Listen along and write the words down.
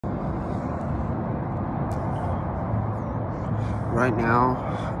right now,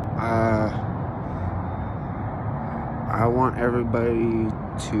 I want everybody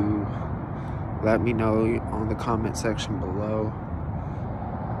to let me know on the comment section below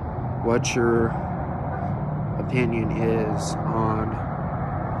what your opinion is on,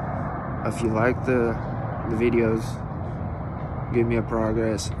 if you like the videos, give me a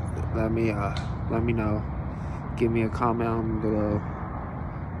progress, let me know, give me a comment on below.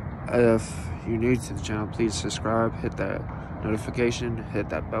 If you're new to the channel, please subscribe, hit that notification, hit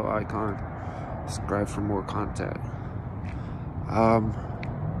that bell icon, subscribe for more content.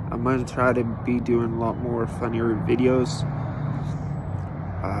 I'm going to try to be doing a lot more funnier videos.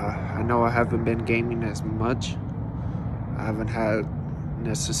 I know I haven't been gaming as much. I haven't had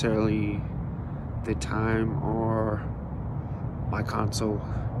necessarily the time or my console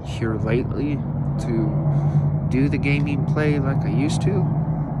here lately to do the gaming play like I used to.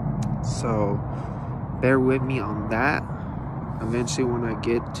 So bear with me on that. Eventually, when I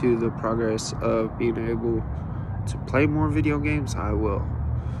get to the progress of being able to play more video games, I will.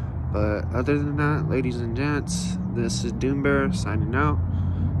 But other than that, ladies and gents, this is Doombear signing out.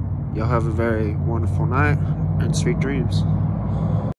 Y'all have a very wonderful night and sweet dreams.